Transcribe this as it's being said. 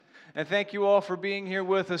And thank you all for being here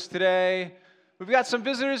with us today. We've got some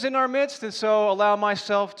visitors in our midst, and so allow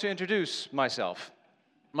myself to introduce myself.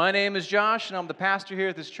 My name is Josh, and I'm the pastor here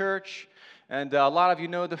at this church. And a lot of you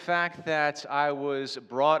know the fact that I was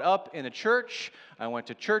brought up in a church. I went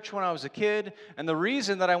to church when I was a kid. And the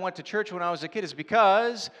reason that I went to church when I was a kid is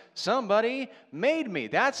because somebody made me.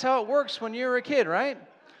 That's how it works when you're a kid, right?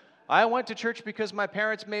 I went to church because my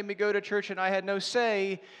parents made me go to church, and I had no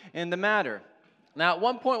say in the matter. Now, at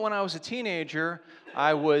one point when I was a teenager,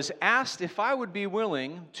 I was asked if I would be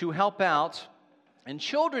willing to help out in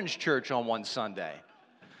children's church on one Sunday.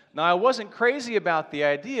 Now, I wasn't crazy about the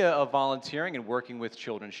idea of volunteering and working with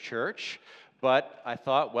children's church, but I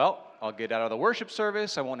thought, well, I'll get out of the worship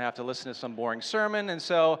service, I won't have to listen to some boring sermon, and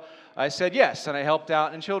so I said yes, and I helped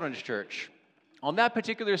out in children's church. On that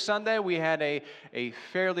particular Sunday, we had a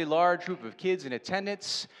fairly large group of kids in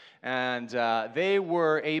attendance, and they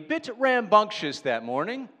were a bit rambunctious that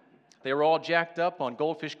morning. They were all jacked up on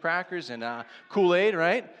goldfish crackers and Kool-Aid,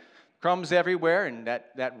 right? Crumbs everywhere and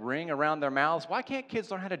that ring around their mouths. Why can't kids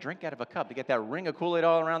learn how to drink out of a cup? They get that ring of Kool-Aid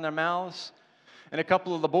all around their mouths. And a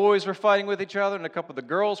couple of the boys were fighting with each other, and a couple of the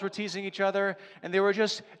girls were teasing each other, and they were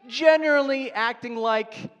just generally acting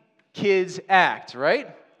like kids act, right?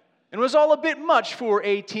 And it was all a bit much for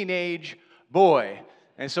a teenage boy.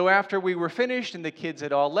 And so after we were finished and the kids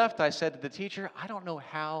had all left, I said to the teacher, I don't know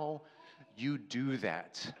how you do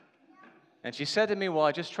that. And she said to me, well,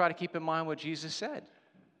 I just try to keep in mind what Jesus said.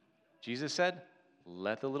 Jesus said,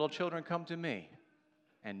 let the little children come to me,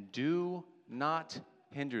 and do not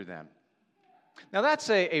hinder them. Now, that's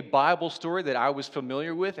a Bible story that I was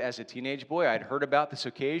familiar with as a teenage boy. I'd heard about this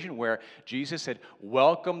occasion where Jesus had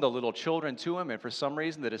welcomed the little children to him, and for some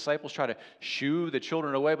reason the disciples try to shoo the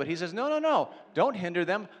children away, but he says, no, don't hinder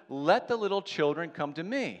them. Let the little children come to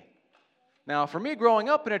me. Now, for me growing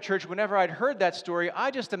up in a church, whenever I'd heard that story, I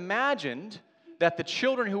just imagined that the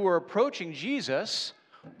children who were approaching Jesus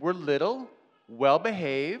were little,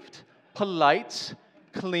 well-behaved, polite,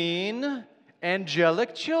 clean,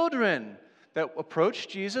 angelic children that approached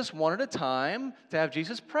Jesus one at a time to have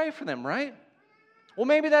Jesus pray for them, right? Well,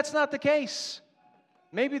 maybe that's not the case.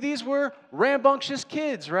 Maybe these were rambunctious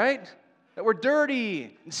kids, right? That were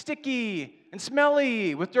dirty and sticky and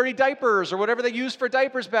smelly with dirty diapers or whatever they used for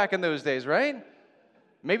diapers back in those days, right?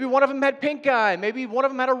 Maybe one of them had pink eye. Maybe one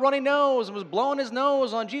of them had a runny nose and was blowing his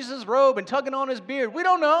nose on Jesus' robe and tugging on his beard. We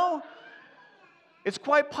don't know. It's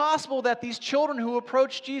quite possible that these children who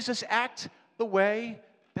approach Jesus act the way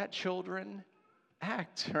that children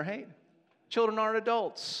act, right? Children aren't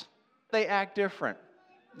adults. They act different.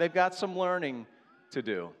 They've got some learning to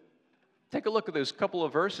do. Take a look at those couple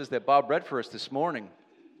of verses that Bob read for us this morning.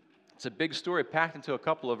 It's a big story packed into a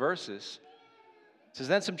couple of verses. It says,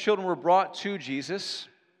 then some children were brought to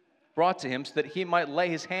him so that he might lay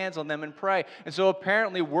his hands on them and pray. And so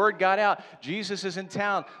apparently word got out. Jesus is in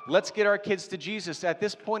town. Let's get our kids to Jesus. At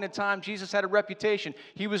this point in time, Jesus had a reputation.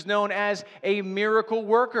 He was known as a miracle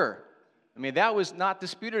worker. I mean, that was not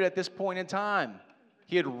disputed at this point in time.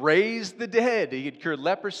 He had raised the dead. He had cured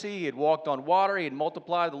leprosy. He had walked on water. He had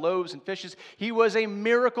multiplied the loaves and fishes. He was a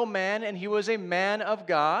miracle man, and he was a man of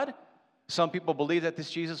God. Some people believe that this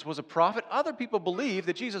Jesus was a prophet. Other people believe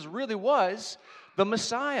that Jesus really was the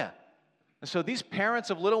Messiah. And so these parents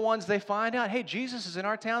of little ones, they find out, hey, Jesus is in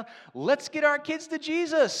our town. Let's get our kids to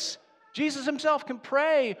Jesus. Jesus himself can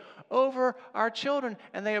pray over our children.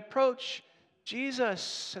 And they approach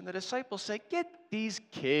Jesus, and the disciples say, get these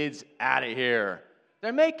kids out of here.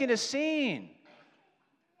 They're making a scene.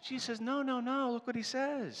 Jesus says, no, look what he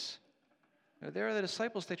says. There are the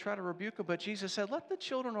disciples, they try to rebuke him, but Jesus said, let the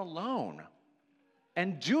children alone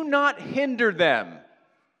and do not hinder them.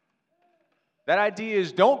 That idea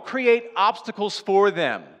is don't create obstacles for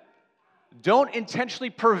them. Don't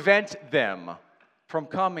intentionally prevent them from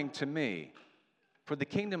coming to me. For the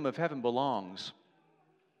kingdom of heaven belongs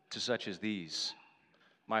to such as these.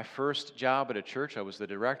 My first job at a church, I was the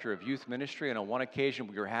director of youth ministry, and on one occasion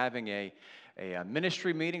we were having a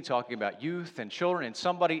ministry meeting talking about youth and children, and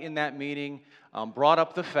somebody in that meeting brought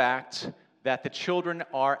up the fact that the children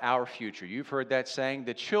are our future. You've heard that saying,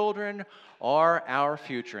 the children are our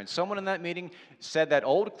future. And someone in that meeting said that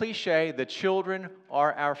old cliche, the children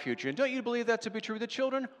are our future. And don't you believe that to be true? The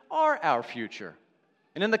children are our future.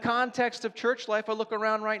 And in the context of church life, I look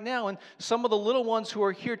around right now, and some of the little ones who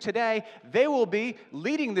are here today, they will be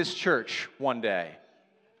leading this church one day.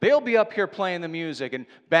 They'll be up here playing the music and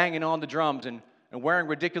banging on the drums and wearing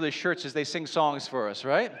ridiculous shirts as they sing songs for us,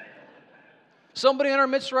 right? Somebody in our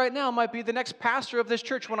midst right now might be the next pastor of this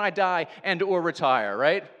church when I die and or retire,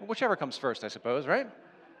 right? Whichever comes first, I suppose, right?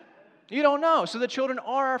 You don't know. So the children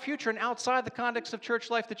are our future. And outside the context of church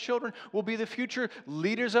life, the children will be the future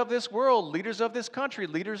leaders of this world, leaders of this country,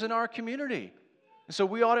 leaders in our community. And so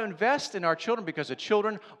we ought to invest in our children because the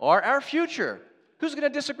children are our future. Who's going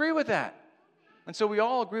to disagree with that? And so we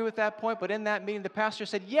all agree with that point. But in that meeting, the pastor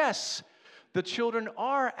said, yes, the children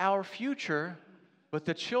are our future, but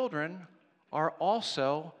the children are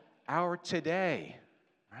also our today,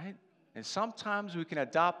 right? And sometimes we can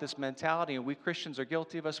adopt this mentality, and we Christians are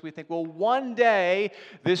guilty of us. We think, well, one day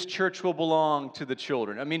this church will belong to the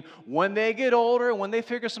children. I mean, when they get older, when they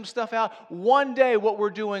figure some stuff out, one day what we're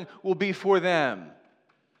doing will be for them.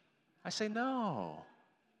 I say, no,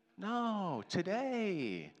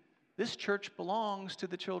 today. This church belongs to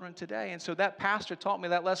the children today. And so that pastor taught me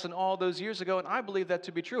that lesson all those years ago, and I believe that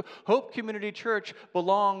to be true. Hope Community Church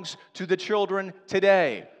belongs to the children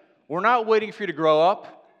today. We're not waiting for you to grow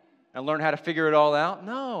up and learn how to figure it all out.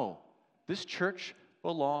 No, this church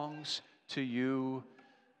belongs to you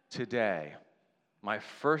today. My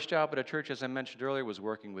first job at a church, as I mentioned earlier, was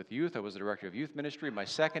working with youth. I was the director of youth ministry. My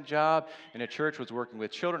second job in a church was working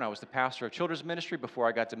with children. I was the pastor of children's ministry before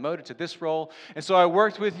I got demoted to this role. And so I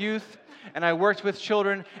worked with youth, and I worked with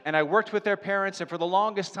children, and I worked with their parents. And for the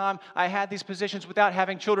longest time, I had these positions without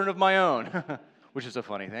having children of my own, which is a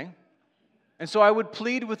funny thing. And so I would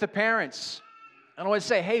plead with the parents. And I would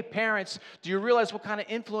say, hey, parents, do you realize what kind of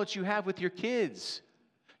influence you have with your kids?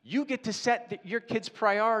 You get to set your kids'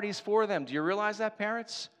 priorities for them. Do you realize that,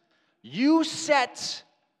 parents? You set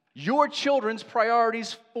your children's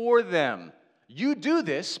priorities for them. You do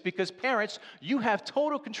this because, parents, you have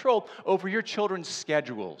total control over your children's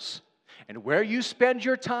schedules. And where you spend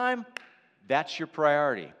your time, that's your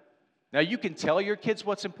priority. Now, you can tell your kids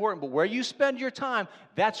what's important, but where you spend your time,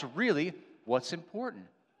 that's really what's important.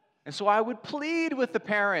 And so I would plead with the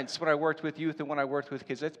parents when I worked with youth and when I worked with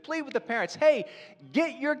kids. I'd plead with the parents, hey,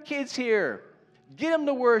 get your kids here. Get them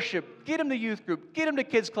to worship. Get them to youth group. Get them to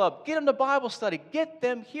kids club. Get them to Bible study. Get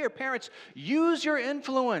them here. Parents, use your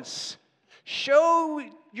influence. Show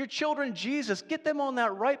your children Jesus. Get them on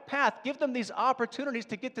that right path. Give them these opportunities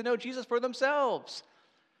to get to know Jesus for themselves.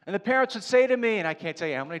 And the parents would say to me, and I can't tell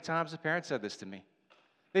you how many times the parents said this to me.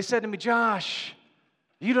 They said to me, Josh,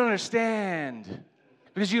 you don't understand.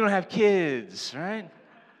 Because you don't have kids, right?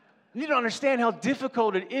 You don't understand how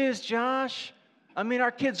difficult it is, Josh. I mean,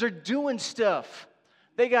 our kids are doing stuff.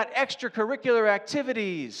 They got extracurricular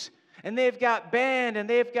activities, and they've got band, and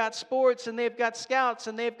they've got sports, and they've got scouts,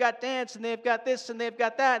 and they've got dance, and they've got this, and they've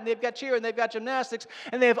got that, and they've got cheer, and they've got gymnastics,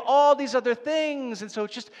 and they have all these other things. And so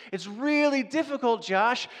it's really difficult,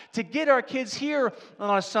 Josh, to get our kids here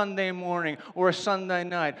on a Sunday morning or a Sunday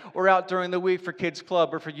night or out during the week for kids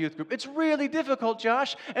club or for youth group. It's really difficult,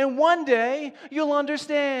 Josh, and one day you'll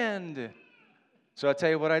understand. So I'll tell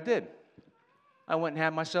you what I did. I went and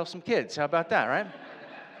had myself some kids. How about that, right?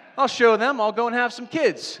 I'll show them. I'll go and have some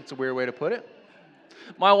kids. It's a weird way to put it.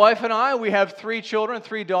 My wife and I, we have 3 children,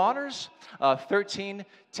 3 daughters, 13,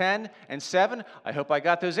 10, and 7. I hope I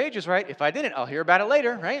got those ages right. If I didn't, I'll hear about it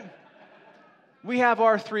later, right? We have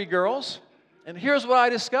our 3 girls, and here's what I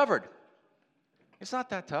discovered. It's not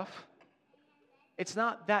that tough. It's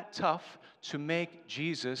not that tough to make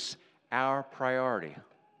Jesus our priority.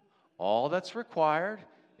 All that's required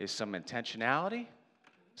is some intentionality,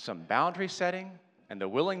 some boundary setting, and the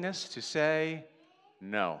willingness to say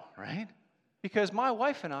no, right? Because my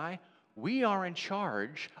wife and I, we are in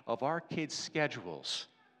charge of our kids' schedules.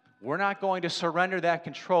 We're not going to surrender that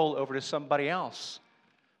control over to somebody else.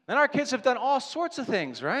 And our kids have done all sorts of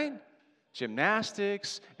things, right?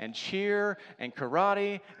 Gymnastics and cheer and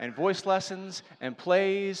karate and voice lessons and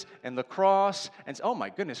plays and lacrosse. And oh my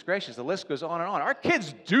goodness gracious, the list goes on and on. Our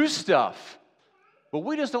kids do stuff. But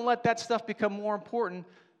we just don't let that stuff become more important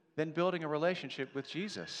than building a relationship with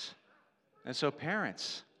Jesus. And so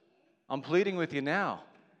parents, I'm pleading with you now.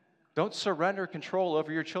 Don't surrender control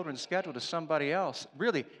over your children's schedule to somebody else.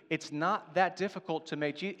 Really, it's not that difficult to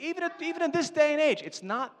make Jesus, even in this day and age, it's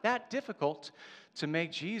not that difficult to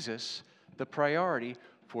make Jesus the priority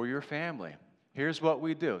for your family. Here's what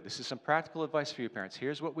we do. This is some practical advice for you parents.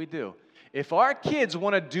 Here's what we do. If our kids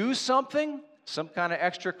want to do something, some kind of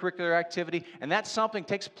extracurricular activity, and that something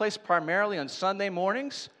takes place primarily on Sunday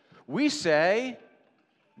mornings, we say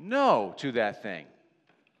no to that thing.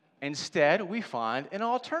 Instead, we find an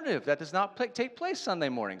alternative that does not take place Sunday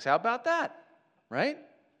mornings. How about that? Right?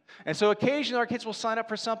 And so occasionally our kids will sign up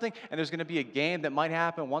for something, and there's going to be a game that might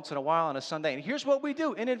happen once in a while on a Sunday. And here's what we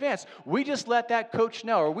do in advance. We just let that coach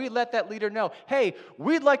know, or we let that leader know, hey,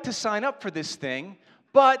 we'd like to sign up for this thing,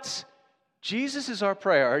 but Jesus is our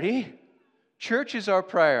priority. Church is our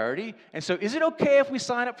priority. And so is it okay if we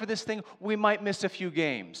sign up for this thing? We might miss a few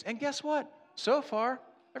games. And guess what? So far,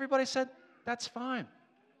 everybody said, that's fine.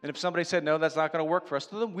 And if somebody said, no, that's not going to work for us,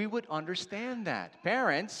 then we would understand that.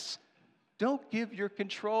 Parents, don't give your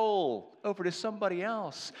control over to somebody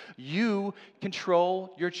else. You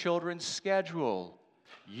control your children's schedule.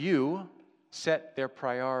 You set their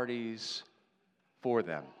priorities for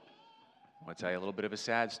them. I want to tell you a little bit of a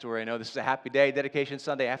sad story. I know this is a happy day, Dedication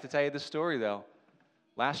Sunday. I have to tell you this story, though.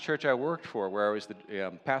 Last church I worked for, where I was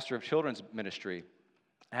the pastor of children's ministry,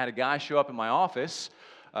 I had a guy show up in my office.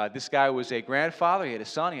 This guy was a grandfather. He had a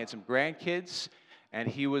son. He had some grandkids. And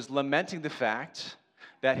he was lamenting the fact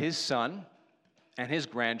that his son and his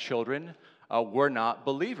grandchildren were not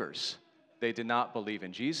believers. They did not believe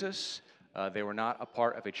in Jesus. They were not a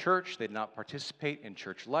part of a church. They did not participate in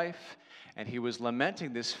church life. And he was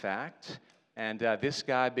lamenting this fact. And this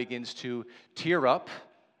guy begins to tear up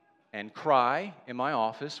and cry in my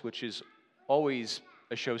office, which is always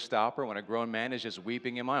a showstopper when a grown man is just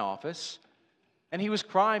weeping in my office. And he was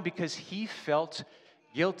crying because he felt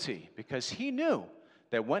guilty, because he knew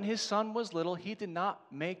that when his son was little, he did not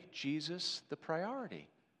make Jesus the priority.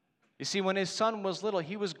 You see, when his son was little,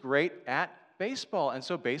 he was great at baseball, and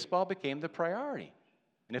so baseball became the priority.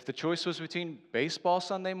 And if the choice was between baseball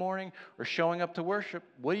Sunday morning or showing up to worship,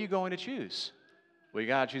 what are you going to choose? Well, you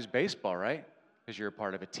got to choose baseball, right? Because you're a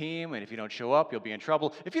part of a team, and if you don't show up, you'll be in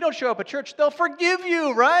trouble. If you don't show up at church, they'll forgive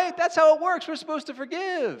you, right? That's how it works. We're supposed to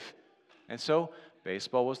forgive. And so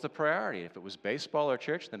baseball was the priority. If it was baseball or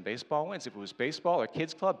church, then baseball wins. If it was baseball or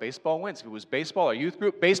kids club, baseball wins. If it was baseball or youth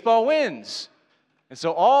group, baseball wins. And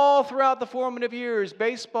so all throughout the formative years,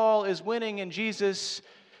 baseball is winning and Jesus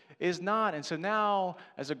is not. And so now,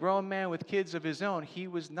 as a grown man with kids of his own, he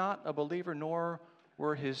was not a believer, nor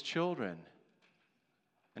were his children.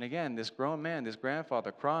 And again, this grown man, this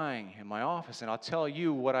grandfather crying in my office, and I'll tell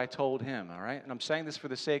you what I told him, all right? And I'm saying this for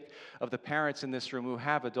the sake of the parents in this room who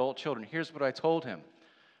have adult children. Here's what I told him.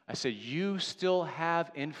 I said, you still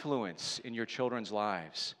have influence in your children's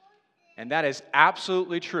lives. And that is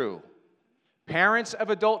absolutely true. Parents of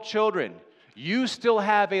adult children, you still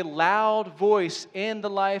have a loud voice in the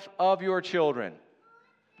life of your children.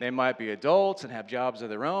 They might be adults and have jobs of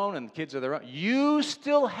their own and kids of their own. You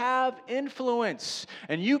still have influence,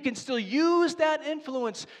 and you can still use that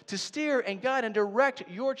influence to steer and guide and direct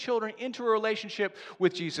your children into a relationship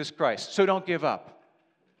with Jesus Christ. So don't give up.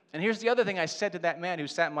 And here's the other thing I said to that man who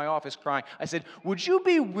sat in my office crying. I said, would you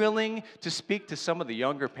be willing to speak to some of the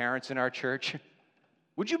younger parents in our church?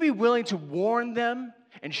 Would you be willing to warn them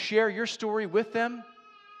and share your story with them?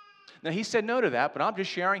 Now, he said no to that, but I'm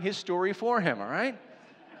just sharing his story for him, all right?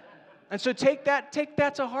 And so take that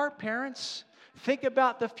to heart, parents. Think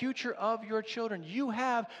about the future of your children. You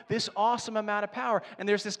have this awesome amount of power. And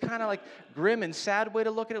there's this kind of like grim and sad way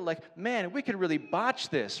to look at it, like, man, we could really botch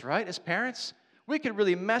this, right, as parents? We could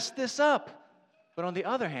really mess this up. But on the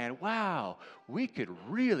other hand, wow, we could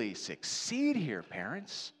really succeed here,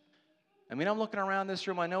 parents. I mean, I'm looking around this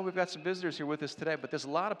room. I know we've got some visitors here with us today, but there's a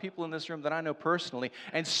lot of people in this room that I know personally.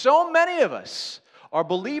 And so many of us are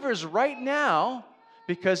believers right now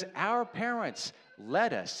because our parents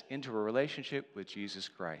led us into a relationship with Jesus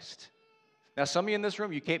Christ. Now, some of you in this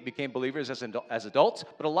room, you became believers as adults,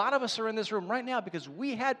 but a lot of us are in this room right now because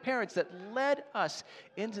we had parents that led us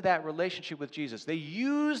into that relationship with Jesus. They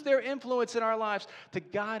used their influence in our lives to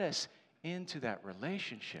guide us into that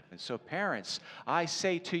relationship. And so, parents, I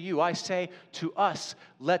say to you, I say to us,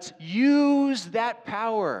 let's use that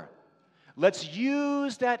power. Let's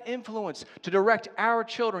use that influence to direct our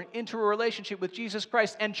children into a relationship with Jesus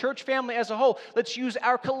Christ. And church family as a whole, let's use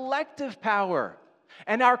our collective power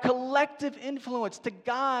and our collective influence to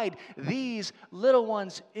guide these little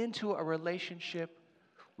ones into a relationship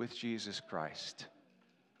with Jesus Christ.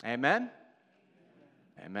 Amen?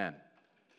 Amen.